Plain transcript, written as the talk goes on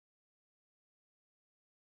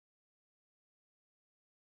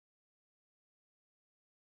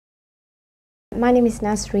My name is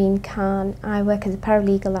Nasreen Khan. I work as a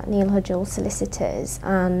paralegal at Hudgell Solicitors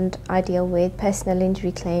and I deal with personal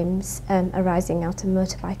injury claims arising out of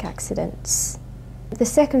motorbike accidents. The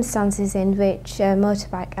circumstances in which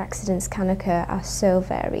motorbike accidents can occur are so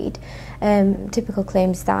varied. Typical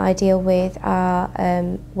claims that I deal with are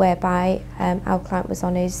whereby our client was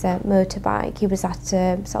on his motorbike. He was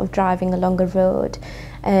driving along a road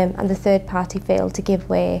and the third party failed to give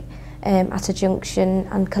way at a junction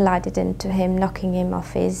and collided into him, knocking him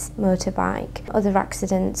off his motorbike. Other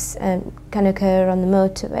accidents can occur on the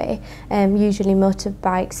motorway. Usually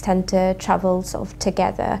motorbikes tend to travel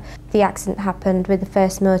together. The accident happened with the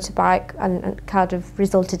first motorbike and kind of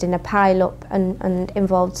resulted in a pile-up and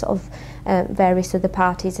involved various other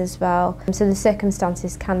parties as well. So the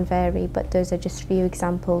circumstances can vary, but those are just a few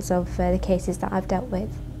examples of the cases that I've dealt with.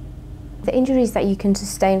 The injuries that you can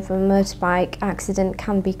sustain from a motorbike accident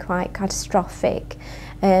can be quite catastrophic.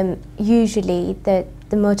 Usually the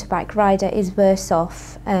motorbike rider is worse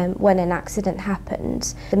off when an accident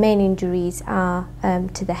happens. The main injuries are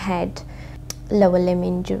to the head, lower limb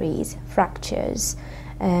injuries, fractures,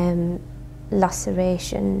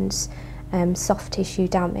 lacerations, soft tissue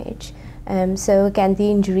damage. So again,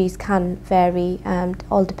 the injuries can vary,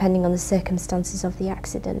 all depending on the circumstances of the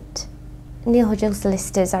accident. Hudgell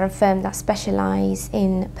Solicitors are a firm that specialise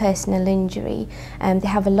in personal injury. They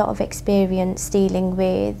have a lot of experience dealing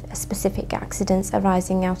with specific accidents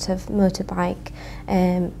arising out of motorbike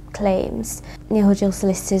claims. Hudgell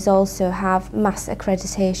Solicitors also have MASS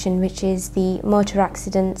accreditation, which is the Motor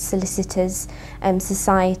Accident Solicitors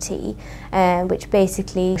Society, which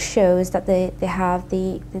basically shows that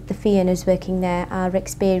the fee earners working there are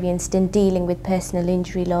experienced in dealing with personal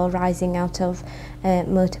injury law arising out of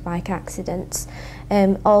motorbike accidents.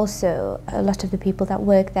 Also, a lot of the people that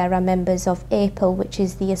work there are members of APL, which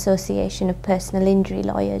is the Association of Personal Injury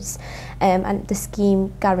Lawyers, and the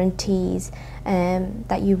scheme guarantees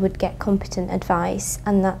that you would get competent advice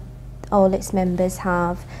and that all its members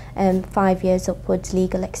have 5 years upwards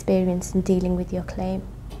legal experience in dealing with your claim.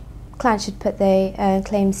 Clients should put their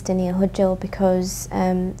claims to Hudgell because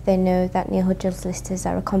they know that Hudgell Solicitors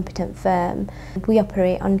are a competent firm. We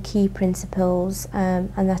operate on key principles,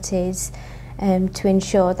 and that is to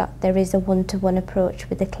ensure that there is a one-to-one approach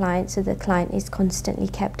with the client so the client is constantly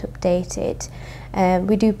kept updated.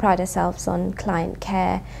 We do pride ourselves on client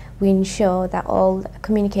care. We ensure that all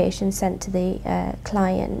communication sent to the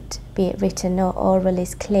client, be it written or oral,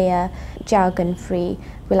 is clear, jargon-free.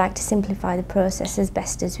 We like to simplify the process as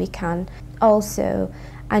best as we can. Also,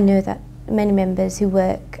 I know that many members who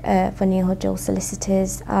work for Hudgell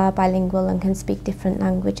Solicitors are bilingual and can speak different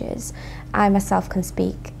languages. I myself can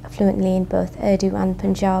speak fluently in both Urdu and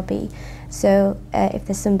Punjabi. So if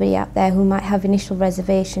there's somebody out there who might have initial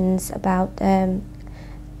reservations about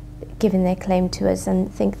giving their claim to us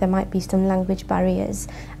and think there might be some language barriers,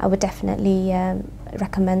 I would definitely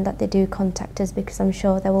recommend that they do contact us because I'm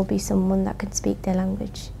sure there will be someone that can speak their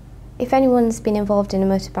language. If anyone's been involved in a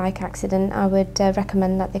motorbike accident, I would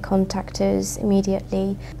recommend that they contact us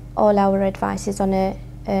immediately. All our advice is on a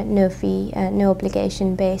no fee, no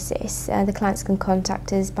obligation basis. The clients can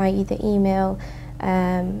contact us by either email,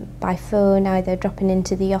 by phone, either dropping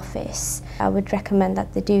into the office. I would recommend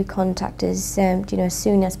that they do contact us as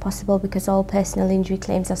soon as possible because all personal injury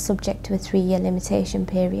claims are subject to a 3-year limitation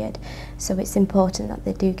period. So it's important that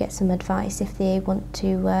they do get some advice if they want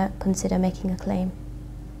to consider making a claim.